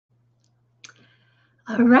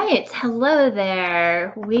All right, hello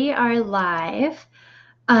there. We are live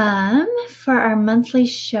for our monthly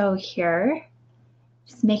show here.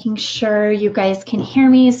 Just making sure you guys can hear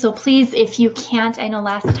me. So please, if you can't, I know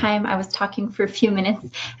last time I was talking for a few minutes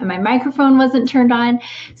and my microphone wasn't turned on.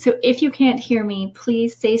 So if you can't hear me,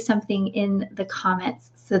 please say something in the comments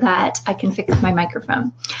so that I can fix my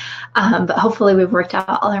microphone. But hopefully we've worked out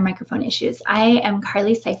all our microphone issues. I am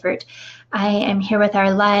Carly Seifert. I am here with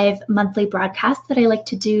our live monthly broadcast that I like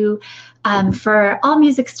to do for all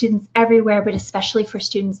music students everywhere, but especially for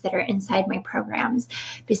students that are inside my programs.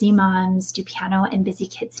 Busy Moms Do Piano and Busy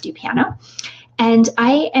Kids Do Piano. And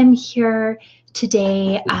I am here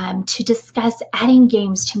today to discuss adding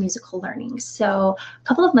games to musical learning. So a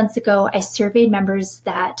couple of months ago, I surveyed members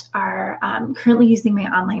that are currently using my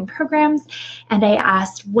online programs, and I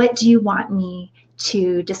asked, what do you want me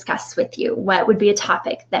to discuss with you? What would be a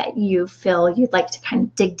topic that you feel you'd like to kind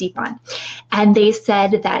of dig deep on? And they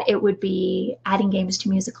said that it would be adding games to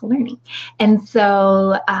musical learning. And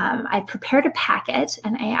so I prepared a packet,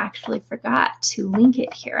 and I actually forgot to link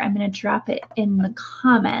it here. I'm going to drop it in the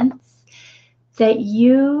comments that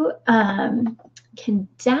you can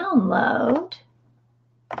download.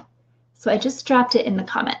 So I just dropped it in the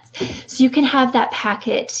comments. So you can have that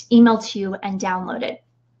packet emailed to you and downloaded.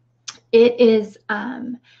 It is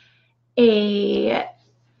a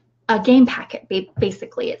game packet,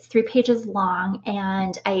 basically. It's 3 pages long,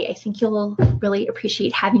 and I think you'll really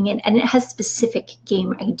appreciate having it. And it has specific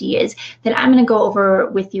game ideas that I'm going to go over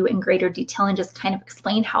with you in greater detail and just kind of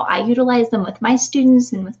explain how I utilize them with my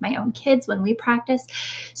students and with my own kids when we practice.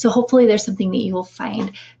 So hopefully there's something that you will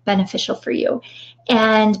find beneficial for you.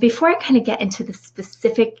 And before I kind of get into the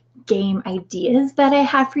specific game ideas that I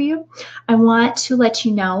have for you, I want to let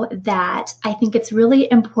you know that I think it's really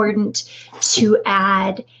important to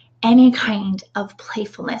add any kind of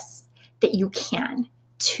playfulness that you can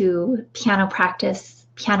to piano practice,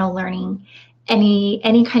 piano learning, any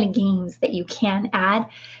kind of games that you can add,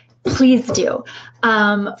 please do,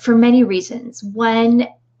 for many reasons. One,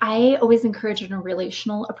 I always encourage a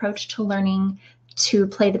relational approach to learning to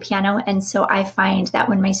play the piano, and so I find that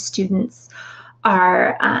when my students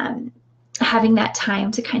are having that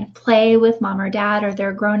time to kind of play with mom or dad or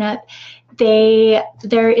they're grown up,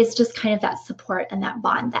 there is just kind of that support and that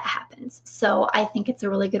bond that happens. So I think it's a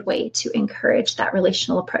really good way to encourage that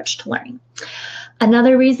relational approach to learning.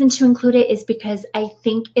 Another reason to include it is because I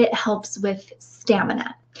think it helps with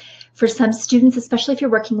stamina. For some students, especially if you're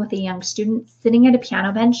working with a young student, sitting at a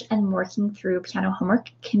piano bench and working through piano homework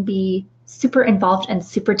can be super involved and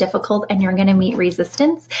super difficult, and you're going to meet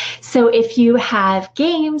resistance. So if you have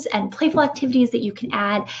games and playful activities that you can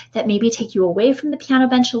add that maybe take you away from the piano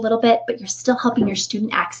bench a little bit, but you're still helping your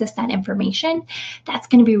student access that information, that's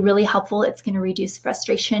going to be really helpful. It's going to reduce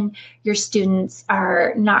frustration. Your students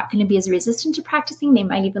are not going to be as resistant to practicing. They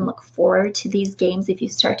might even look forward to these games if you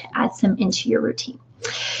start to add some into your routine.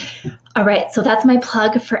 All right, so that's my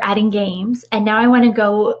plug for adding games. And now I want to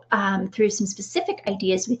go through some specific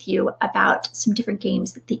ideas with you about some different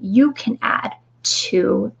games that you can add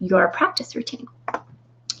to your practice routine.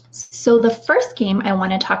 So the first game I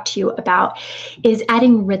want to talk to you about is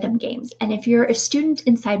adding rhythm games. And if you're a student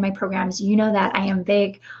inside my programs, you know that I am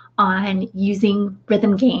big on using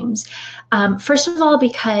rhythm games. First of all,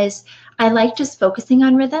 because I like just focusing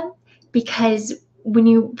on rhythm, because when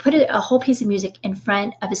you put a whole piece of music in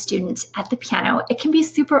front of a student at the piano, it can be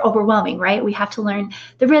super overwhelming, right? We have to learn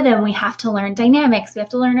the rhythm, we have to learn dynamics, we have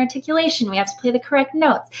to learn articulation, we have to play the correct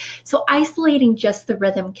notes. So isolating just the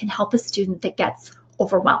rhythm can help a student that gets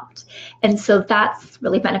overwhelmed. And so that's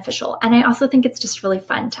really beneficial. And I also think it's just really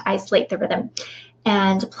fun to isolate the rhythm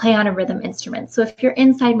and play on a rhythm instrument. So if you're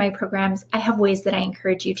inside my programs, I have ways that I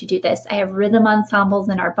encourage you to do this. I have rhythm ensembles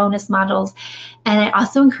in our bonus models, and I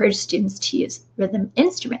also encourage students to use rhythm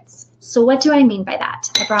instruments. So what do I mean by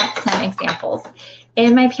that? I brought some examples.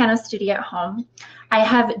 In my piano studio at home, I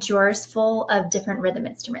have drawers full of different rhythm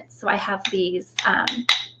instruments. So I have these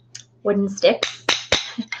wooden sticks.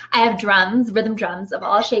 I have drums, rhythm drums of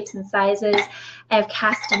all shapes and sizes. I have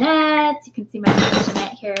castanets. You can see my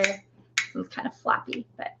castanet here. It's kind of floppy,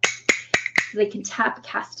 but they can tap a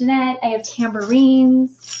castanet. I have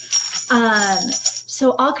tambourines.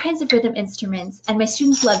 So all kinds of rhythm instruments, and my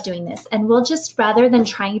students love doing this. And we'll just, rather than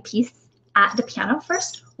trying a piece at the piano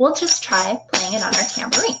first, we'll just try playing it on our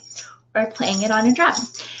tambourine or playing it on a drum.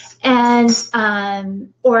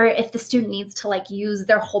 And or if the student needs to like use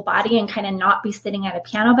their whole body and kind of not be sitting at a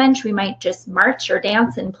piano bench, we might just march or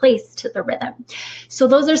dance in place to the rhythm. So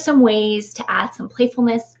those are some ways to add some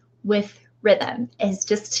playfulness with rhythm is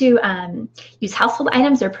just to use household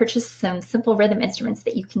items or purchase some simple rhythm instruments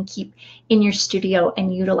that you can keep in your studio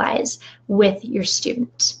and utilize with your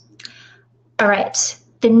student. All right,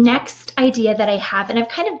 the next idea that I have, and I've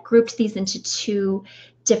kind of grouped these into two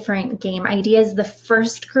different game ideas. The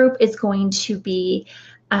first group is going to be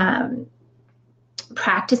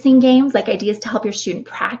practicing games, like ideas to help your student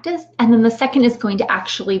practice. And then the second is going to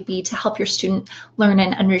actually be to help your student learn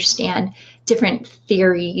and understand different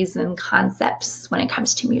theories and concepts when it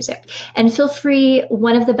comes to music. And feel free,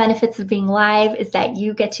 one of the benefits of being live is that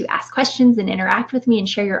you get to ask questions and interact with me and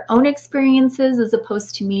share your own experiences as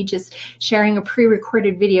opposed to me just sharing a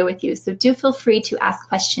pre-recorded video with you. So do feel free to ask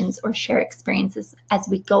questions or share experiences as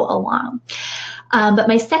we go along. But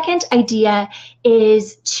my second idea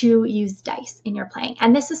is to use dice in your playing.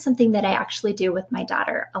 And this is something that I actually do with my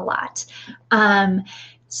daughter a lot.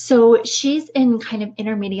 So she's in kind of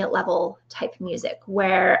intermediate level type music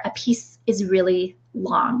where a piece is really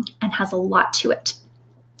long and has a lot to it.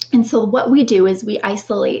 And so what we do is we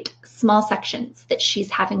isolate small sections that she's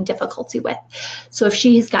having difficulty with. So if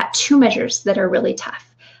she's got two measures that are really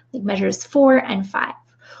tough, like measures 4 and 5,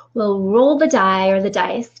 we'll roll the die or the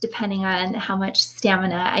dice, depending on how much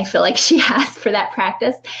stamina I feel like she has for that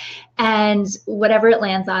practice. And whatever it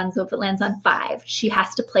lands on, so if it lands on 5, she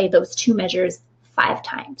has to play those two measures 5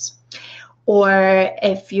 times. Or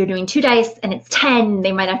if you're doing 2 dice and it's 10,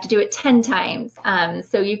 they might have to do it 10 times.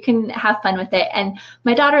 So you can have fun with it. And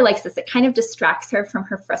my daughter likes this. It kind of distracts her from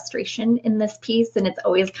her frustration in this piece. And it's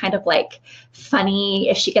always kind of like funny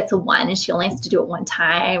if she gets a 1 and she only has to do it 1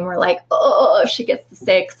 time, or like, oh, if she gets the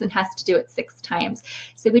 6 and has to do it 6 times.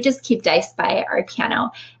 So we just keep dice by our piano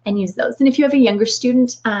and use those. And if you have a younger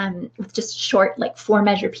student with just a short, like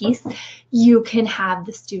 4-measure piece, you can have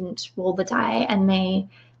the student roll the die and they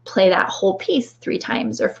play that whole piece 3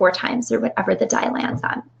 times or 4 times or whatever the die lands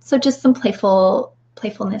on. So just some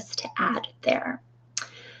playfulness to add there.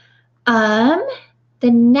 The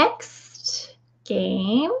next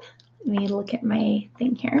game, let me look at my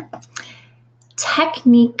thing here.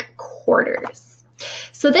 Technique quarters.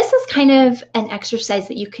 So this is kind of an exercise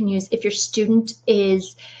that you can use if your student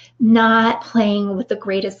is not playing with the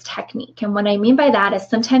greatest technique. And what I mean by that is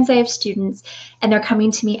sometimes I have students and they're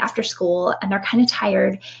coming to me after school and they're kind of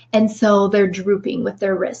tired, and so they're drooping with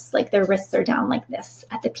their wrists, like their wrists are down like this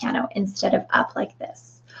at the piano instead of up like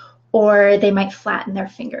this. Or they might flatten their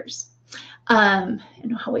fingers. I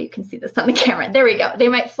don't know how well you can see this on the camera. There we go. They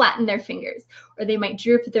might flatten their fingers, or they might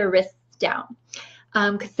droop their wrists down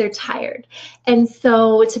because they're tired. And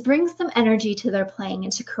so to bring some energy to their playing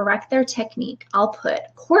and to correct their technique, I'll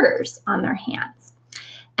put quarters on their hands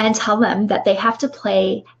and tell them that they have to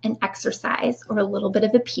play an exercise or a little bit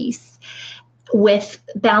of a piece with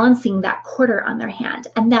balancing that quarter on their hand.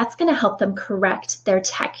 And that's going to help them correct their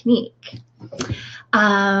technique.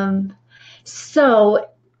 So,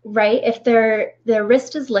 right, if their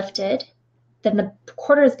wrist is lifted, then the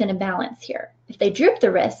quarter is going to balance here. If they droop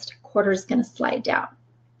the wrist, quarter is going to slide down.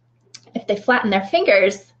 If they flatten their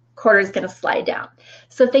fingers, quarter is going to slide down.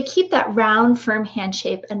 So if they keep that round, firm hand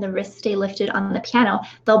shape and the wrists stay lifted on the piano,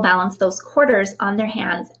 they'll balance those quarters on their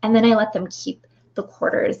hands, and then I let them keep the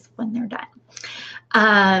quarters when they're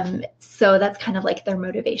done. So that's kind of like their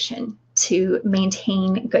motivation to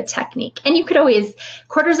maintain good technique. And you could always,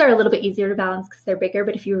 quarters are a little bit easier to balance because they're bigger,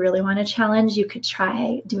 but if you really want to challenge, you could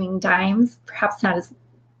try doing dimes, perhaps not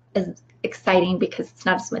as exciting because it's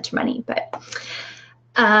not as much money, but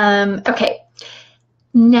okay.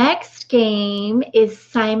 Next game is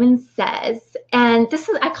Simon Says, and this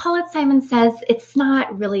is, I call it Simon Says. It's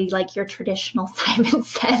not really like your traditional Simon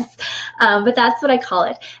Says, but that's what I call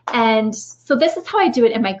it. And so this is how I do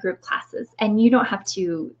it in my group classes, and you don't have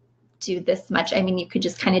to do this much. I mean, you could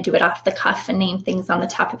just kind of do it off the cuff and name things on the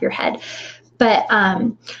top of your head. But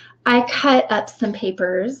I cut up some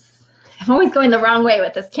papers. I'm always going the wrong way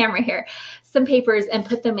with this camera here. Some papers and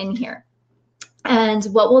put them in here. And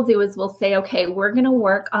what we'll do is we'll say, okay, we're going to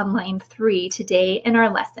work on line 3 today in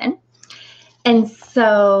our lesson. And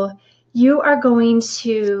so you are going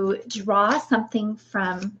to draw something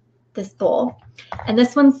from this bowl. And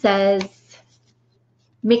this one says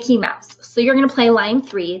Mickey Mouse. So you're going to play line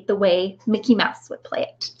 3 the way Mickey Mouse would play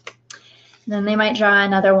it. And then they might draw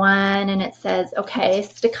another one and it says, okay,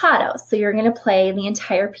 staccato. So you're going to play the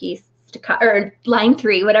entire piece, or line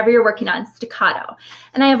 3, whatever you're working on, staccato.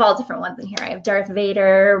 And I have all different ones in here. I have Darth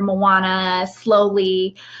Vader, Moana,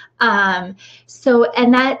 slowly, And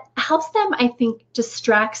that helps them, I think,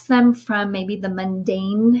 distracts them from maybe the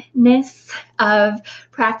mundaneness of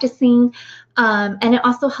practicing. And it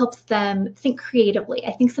also helps them think creatively.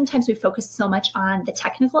 I think sometimes we focus so much on the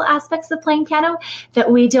technical aspects of playing piano that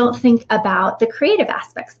we don't think about the creative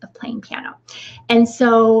aspects of playing piano. And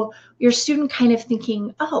so your student kind of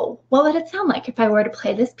thinking, oh, what would it sound like if I were to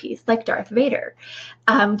play this piece like Darth Vader?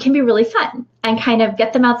 Can be really fun and kind of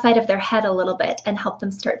get them outside of their head a little bit and help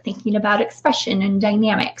them start thinking about expression and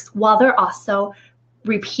dynamics while they're also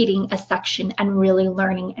repeating a section and really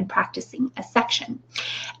learning and practicing a section.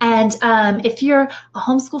 And if you're a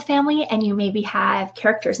homeschool family and you maybe have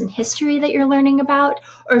characters in history that you're learning about,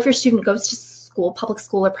 or if your student goes to school, public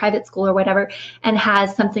school or private school or whatever, and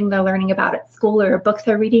has something they're learning about at school or a book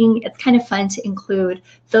they're reading, it's kind of fun to include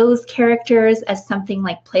those characters as something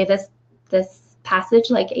like play this passage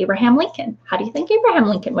like Abraham Lincoln. How do you think Abraham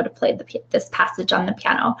Lincoln would have played this passage on the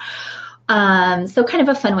piano? So kind of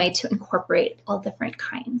a fun way to incorporate all different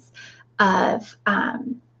kinds of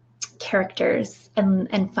characters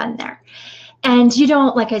and fun there. And you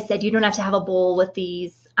don't, like I said, you don't have to have a bowl with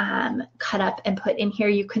these cut up and put in here.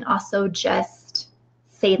 You can also just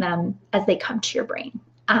say them as they come to your brain.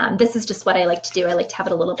 This is just what I like to do. I like to have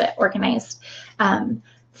it a little bit organized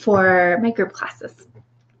for my group classes.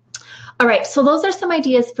 All right, so those are some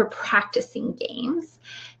ideas for practicing games.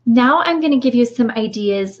 Now I'm going to give you some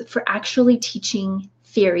ideas for actually teaching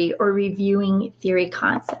theory or reviewing theory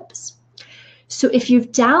concepts. So if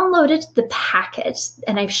you've downloaded the packet,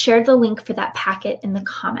 and I've shared the link for that packet in the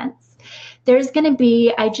comments, there's going to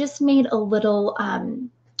be, I just made a little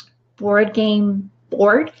board game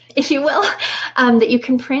board, if you will, that you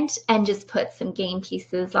can print and just put some game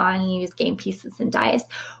pieces on, use game pieces and dice,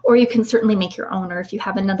 or you can certainly make your own, or if you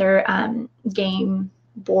have another game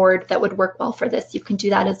board that would work well for this, you can do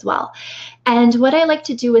that as well. And what I like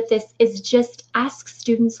to do with this is just ask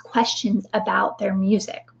students questions about their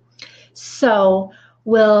music. So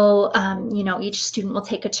we'll, each student will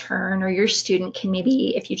take a turn, or your student can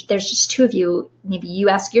maybe, there's just two of you, maybe you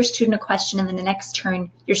ask your student a question, and then the next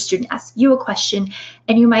turn, your student asks you a question,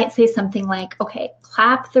 and you might say something like, okay,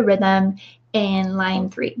 clap the rhythm in line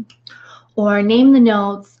 3, or name the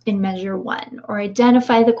notes in measure 1, or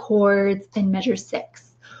identify the chords in measure 6,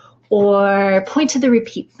 or point to the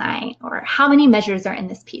repeat sign, or how many measures are in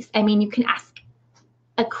this piece. I mean, you can ask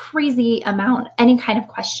a crazy amount, any kind of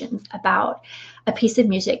questions about a piece of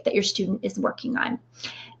music that your student is working on.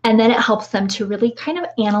 And then it helps them to really kind of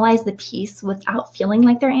analyze the piece without feeling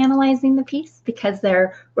like they're analyzing the piece, because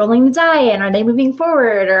they're rolling the die and are they moving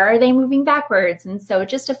forward or are they moving backwards? And so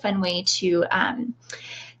just a fun way to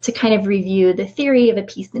kind of review the theory of a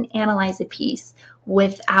piece and analyze a piece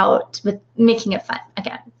with making it fun.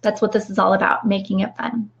 Again, that's what this is all about, making it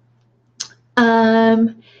fun.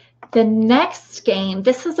 The next game,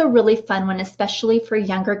 this is a really fun one, especially for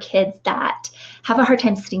younger kids that have a hard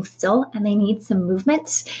time sitting still and they need some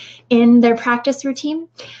movement in their practice routine.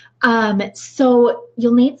 So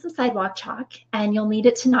you'll need some sidewalk chalk, and you'll need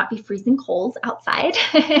it to not be freezing cold outside.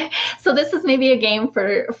 So this is maybe a game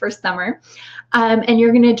for summer. And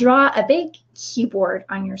you're going to draw a big keyboard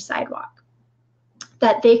on your sidewalk.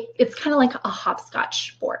 It's kind of like a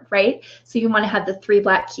hopscotch board, right? So you want to have the 3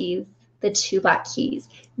 black keys, the 2 black keys.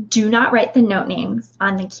 Do not write the note names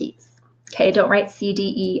on the keys. Okay, don't write C,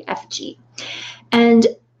 D, E, F, G. And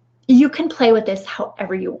you can play with this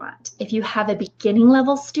however you want. If you have a beginning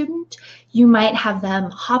level student, you might have them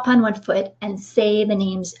hop on one foot and say the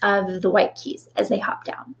names of the white keys as they hop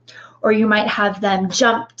down. Or you might have them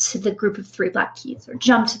jump to the group of 3 black keys, or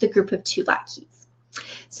jump to the group of 2 black keys.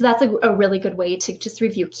 So that's a really good way to just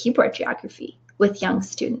review keyboard geography with young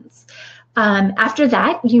students. After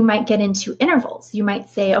that, you might get into intervals. You might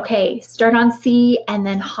say, okay, start on C and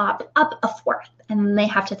then hop up a 4th. And then they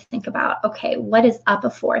have to think about, okay, what is up a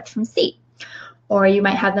 4th from C? Or you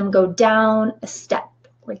might have them go down a step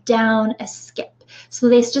or down a skip. So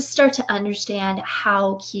they just start to understand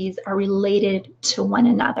how keys are related to one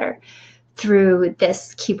another through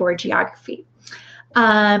this keyboard geography.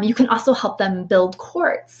 You can also help them build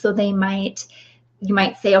chords. So you might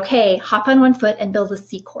say, okay, hop on one foot and build a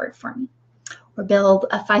C chord for me, or build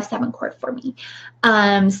a 5/7 chord for me.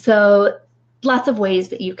 So lots of ways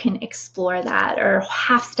that you can explore that, or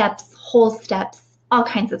half steps, whole steps, all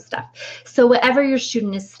kinds of stuff. So whatever your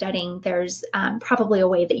student is studying, there's probably a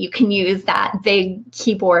way that you can use that big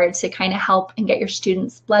keyboard to kind of help and get your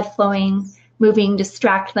students' blood flowing, moving,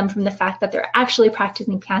 distract them from the fact that they're actually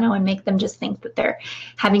practicing piano, and make them just think that they're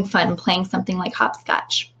having fun playing something like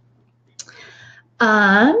hopscotch.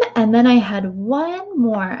 And then I had one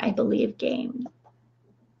more, I believe, game.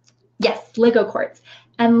 Yes, Lego chords.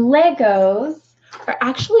 And Legos are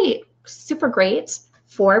actually super great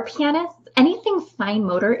for pianists. Anything fine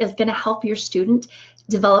motor is going to help your student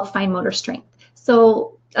develop fine motor strength.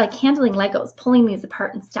 So like handling Legos, pulling these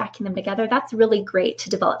apart and stacking them together, that's really great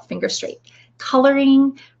to develop finger strength.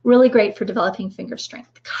 Coloring, really great for developing finger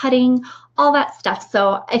strength. Cutting, all that stuff.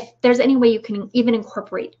 So if there's any way you can even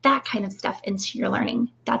incorporate that kind of stuff into your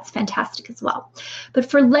learning, that's fantastic as well.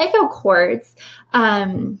 But for Lego chords,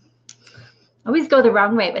 always go the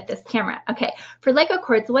wrong way with this camera. Okay, for Lego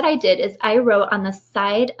chords, what I did is I wrote on the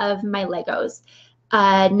side of my Legos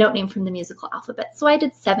a note name from the musical alphabet. So I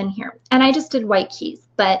did 7 here, and I just did white keys.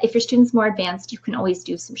 But if your student's more advanced, you can always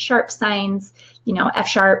do some sharp signs, you know, F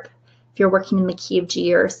sharp, if you're working in the key of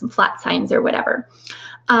G, or some flat signs or whatever.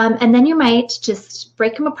 And then you might just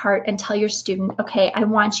break them apart and tell your student, okay, I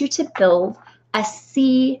want you to build a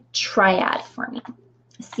C triad for me,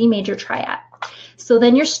 a C major triad. So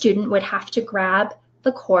then your student would have to grab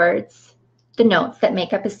the chords, the notes that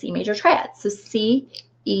make up a C major triad. So C,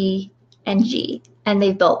 E, and G, and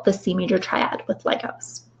they've built the C major triad with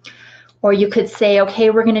Legos. Or you could say,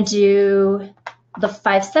 okay, we're going to do the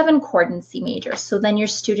 5-7 chord in C major. So then your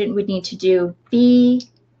student would need to do B,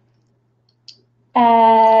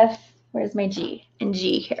 F, where's my G, and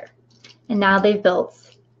G here. And now they've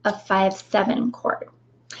built a 5-7 chord.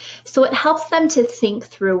 So it helps them to think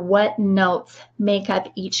through what notes make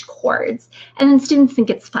up each chords. And then students think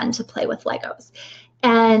it's fun to play with Legos.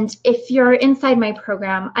 And if you're inside my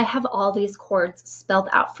program, I have all these chords spelled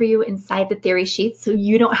out for you inside the theory sheet, so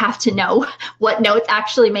you don't have to know what notes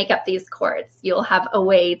actually make up these chords. You'll have a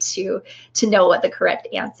way to know what the correct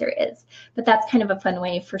answer is. But that's kind of a fun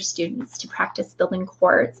way for students to practice building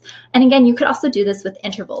chords. And again, you could also do this with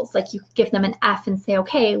intervals. Like you could give them an F and say,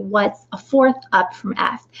 okay, what's a 4th up from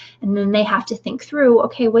F? And then they have to think through,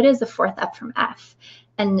 okay, what is a 4th up from F?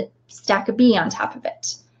 And stack a B on top of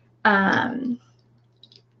it.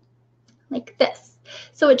 Like this.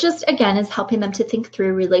 So it just, again, is helping them to think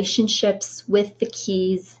through relationships with the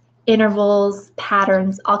keys, intervals,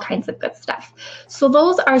 patterns, all kinds of good stuff. So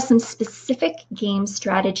those are some specific game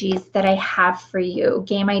strategies that I have for you,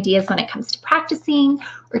 game ideas when it comes to practicing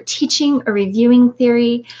or teaching or reviewing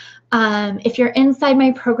theory. If you're inside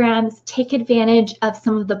my programs, take advantage of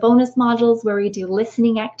some of the bonus modules where we do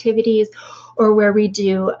listening activities, or where we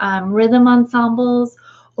do rhythm ensembles,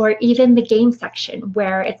 or even the game section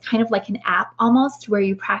where it's kind of like an app almost, where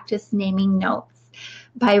you practice naming notes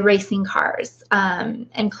by racing cars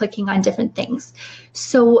and clicking on different things.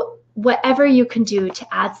 So whatever you can do to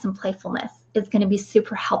add some playfulness is going to be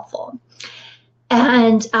super helpful.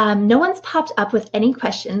 And no one's popped up with any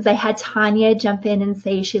questions. I had Tanya jump in and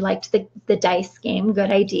say she liked the dice game.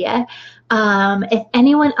 Good idea. If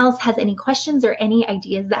anyone else has any questions or any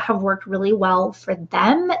ideas that have worked really well for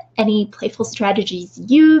them, any playful strategies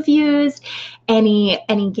you've used, any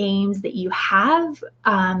games that you have,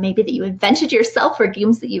 maybe that you invented yourself, or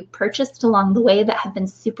games that you've purchased along the way that have been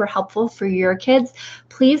super helpful for your kids,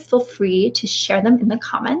 please feel free to share them in the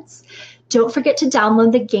comments. Don't forget to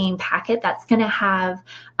download the game packet. That's going to have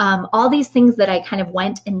all these things that I kind of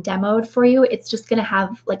went and demoed for you. It's just going to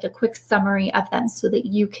have like a quick summary of them so that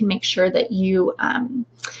you can make sure that you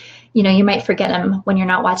might forget them when you're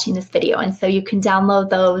not watching this video. And so you can download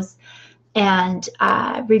those and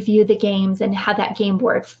review the games and have that game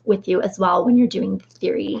board with you as well when you're doing the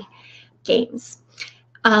theory games.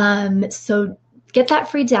 So get that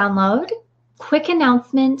free download. Quick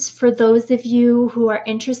announcement for those of you who are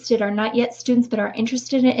interested, are not yet students, but are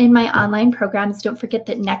interested in my online programs. Don't forget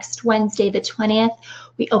that next Wednesday, the 20th,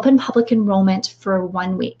 we open public enrollment for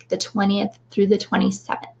 1 week, the 20th through the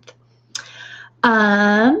 27th.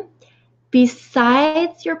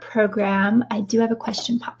 Besides your program, I do have a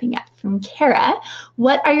question popping up from Kara.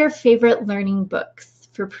 What are your favorite learning books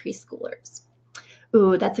for preschoolers?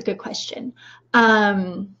 Ooh, that's a good question.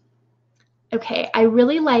 Okay, I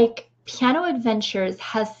really like Piano Adventures.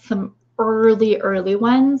 Has some early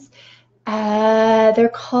ones. They're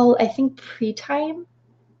called, I think, pre-Piano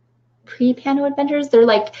Adventures. They're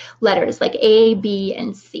like letters, like A, B,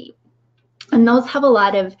 and C. And those have a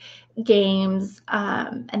lot of games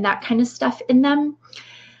and that kind of stuff in them.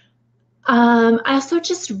 I also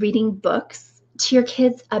just reading books to your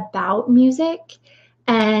kids about music.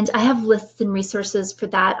 And I have lists and resources for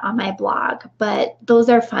that on my blog, but those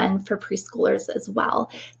are fun for preschoolers as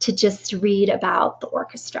well, to just read about the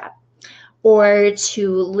orchestra or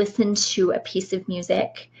to listen to a piece of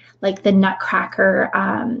music like the Nutcracker.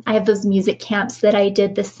 I have those music camps that I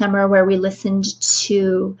did this summer where we listened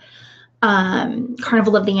to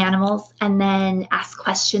Carnival of the Animals, and then ask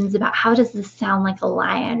questions about how does this sound like a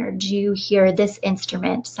lion, or do you hear this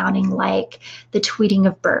instrument sounding like the tweeting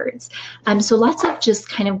of birds? So lots of just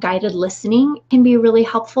kind of guided listening can be really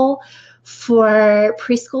helpful for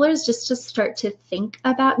preschoolers just to start to think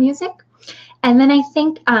about music. And then I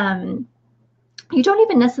think you don't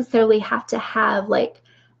even necessarily have to have like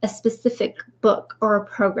a specific book or a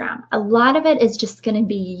program. A lot of it is just going to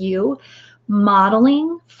be you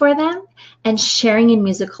modeling for them and sharing in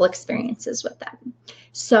musical experiences with them.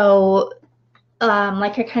 So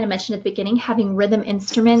like I kind of mentioned at the beginning, having rhythm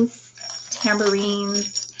instruments,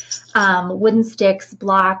 tambourines, wooden sticks,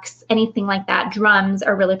 blocks, anything like that. Drums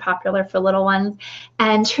are really popular for little ones.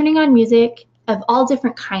 And turning on music of all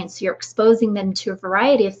different kinds. So you're exposing them to a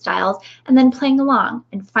variety of styles and then playing along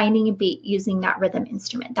and finding a beat using that rhythm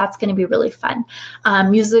instrument. That's going to be really fun.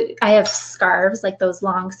 Music, I have scarves, like those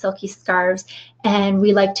long silky scarves, and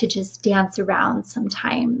we like to just dance around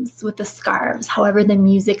sometimes with the scarves, however the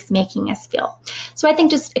music's making us feel. So I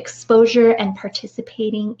think just exposure and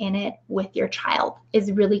participating in it with your child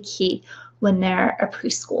is really key when they're a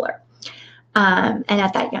preschooler and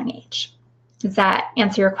at that young age. Does that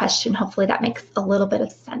answer your question? Hopefully that makes a little bit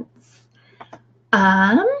of sense.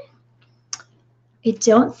 I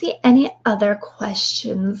don't see any other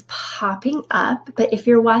questions popping up, but if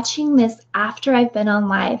you're watching this after I've been on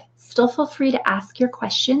live, still feel free to ask your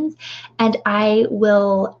questions and I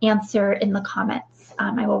will answer in the comments.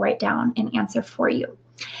 I will write down an answer for you.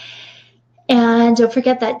 And don't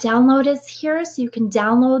forget that download is here, so you can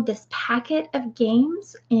download this packet of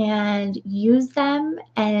games and use them.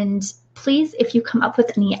 And please, if you come up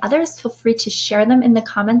with any others, feel free to share them in the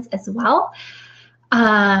comments as well.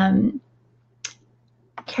 Kara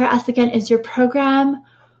asks again, is your program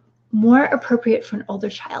more appropriate for an older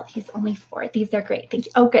child? He's only 4. These are great. Thank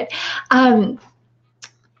you. Oh, good.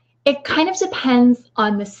 It kind of depends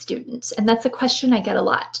on the student, and that's a question I get a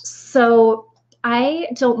lot. So I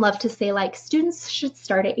don't love to say like students should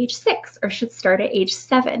start at age 6 or should start at age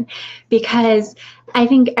 7, because I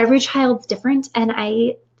think every child's different, and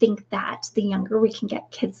I think that the younger we can get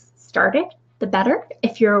kids started, the better.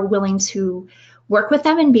 If you're willing to work with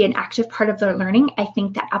them and be an active part of their learning, I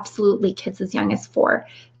think that absolutely kids as young as 4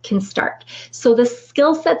 can start. So the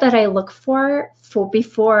skill set that I look for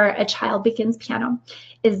before a child begins piano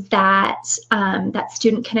is that that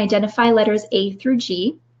student can identify letters A through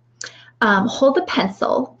G, hold the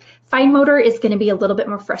pencil. Fine motor is going to be a little bit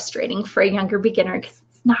more frustrating for a younger beginner because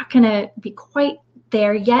it's not going to be quite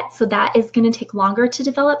there yet, so that is going to take longer to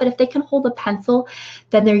develop. But if they can hold a pencil,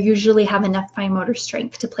 then they usually have enough fine motor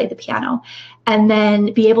strength to play the piano, and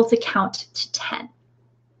then be able to count to 10.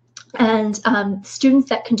 And students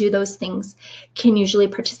that can do those things can usually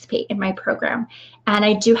participate in my program. And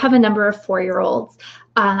I do have a number of 4-year-olds.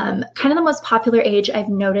 Kind of the most popular age I've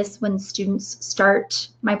noticed when students start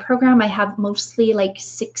my program, I have mostly like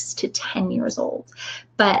 6 to 10 years old,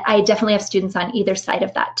 but I definitely have students on either side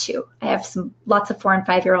of that too. I have lots of 4 and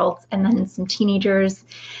 5-year-olds, and then some teenagers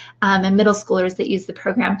and middle schoolers that use the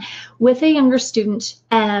program. With a younger student,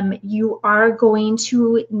 you are going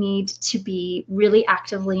to need to be really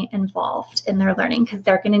actively involved in their learning because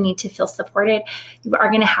they're going to need to feel supported. You are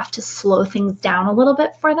going to have to slow things down a little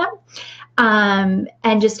bit for them.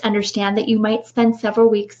 And just understand that you might spend several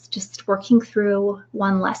weeks just working through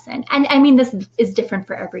one lesson. And I mean, this is different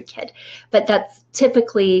for every kid, but that's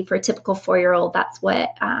typically for a typical 4-year-old, that's what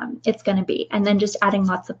it's going to be. And then just adding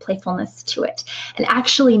lots of playfulness to it. And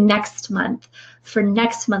actually next month, for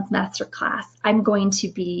next month's masterclass, I'm going to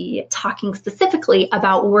be talking specifically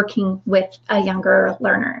about working with a younger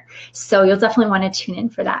learner. So you'll definitely want to tune in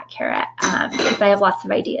for that, Kara, because I have lots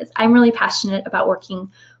of ideas. I'm really passionate about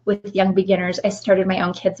working with young beginners. I started my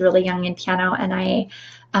own kids really young in piano, and I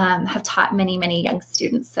have taught many, many young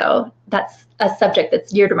students. So that's a subject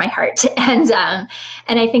that's dear to my heart. And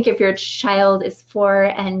I think if your child is 4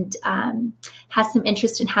 and has some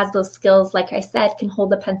interest and has those skills, like I said, can hold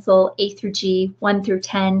the pencil A through G, 1 through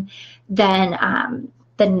 10,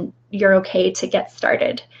 then you're okay to get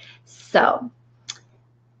started. So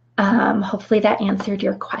hopefully that answered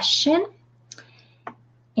your question.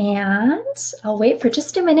 And I'll wait for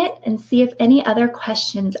just a minute and see if any other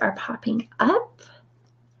questions are popping up.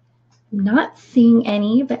 I'm not seeing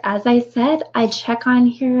any, but as I said, I check on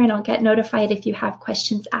here and I'll get notified if you have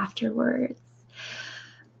questions afterwards.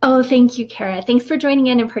 Oh, thank you, Kara. Thanks for joining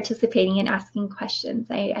in and participating and asking questions.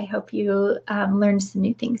 I hope you learned some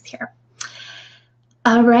new things here.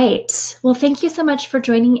 All right. Well, thank you so much for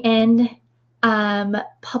joining in.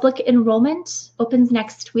 Public enrollment opens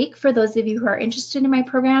next week for those of you who are interested in my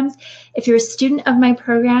programs. If you're a student of my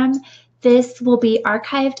program, This will be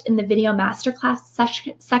archived in the video masterclass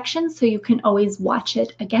section, so you can always watch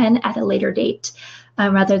it again at a later date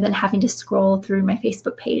rather than having to scroll through my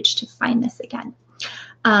Facebook page to find this again.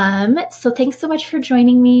 So thanks so much for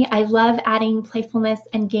joining me. I love adding playfulness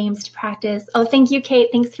and games to practice. Oh, thank you, Kate.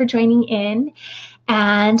 Thanks for joining in.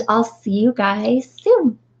 And I'll see you guys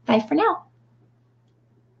soon. Bye for now.